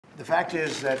The fact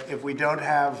is that if we don't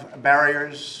have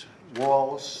barriers,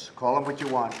 walls, call them what you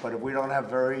want, but if we don't have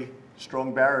very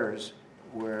strong barriers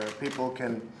where people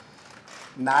can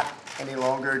not any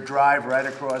longer drive right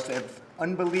across, they have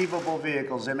unbelievable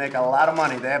vehicles, they make a lot of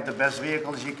money, they have the best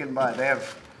vehicles you can buy, they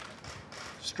have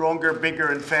stronger, bigger,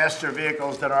 and faster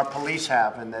vehicles than our police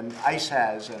have, and then ICE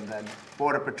has, and then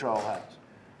Border Patrol has.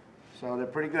 So they're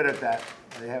pretty good at that.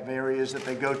 They have areas that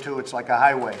they go to, it's like a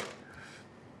highway.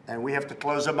 And we have to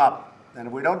close them up. And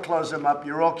if we don't close them up,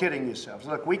 you're all kidding yourselves.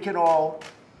 Look, we can all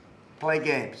play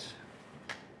games,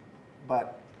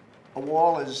 but a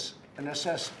wall is a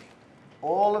necessity.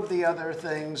 All of the other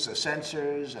things, the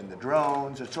sensors and the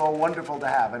drones, it's all wonderful to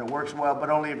have, and it works well, but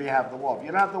only if you have the wall. If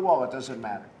you don't have the wall, it doesn't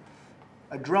matter.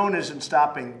 A drone isn't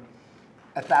stopping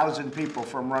 1,000 people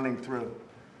from running through.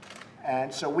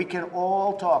 And so we can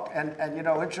all talk. And you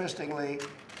know, interestingly,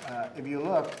 if you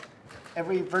look,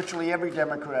 virtually every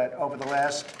Democrat over the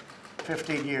last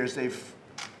 15 years, they've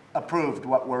approved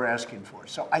what we're asking for.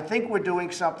 So I think we're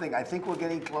doing something. I think we're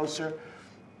getting closer.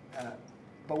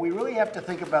 But we really have to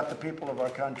think about the people of our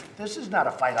country. This is not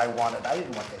a fight I wanted. I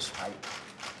didn't want this fight.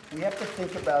 We have to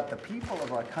think about the people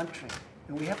of our country,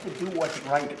 and we have to do what's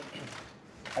right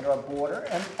at our border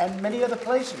and many other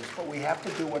places, but we have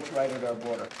to do what's right at our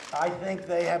border. I think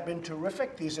they have been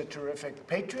terrific. These are terrific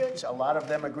patriots. A lot of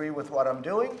them agree with what I'm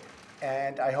doing,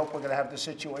 and I hope we're going to have the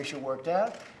situation worked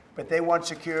out. But they want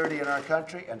security in our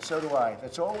country, and so do I.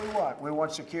 That's all we want. We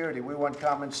want security. We want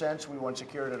common sense. We want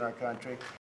security in our country.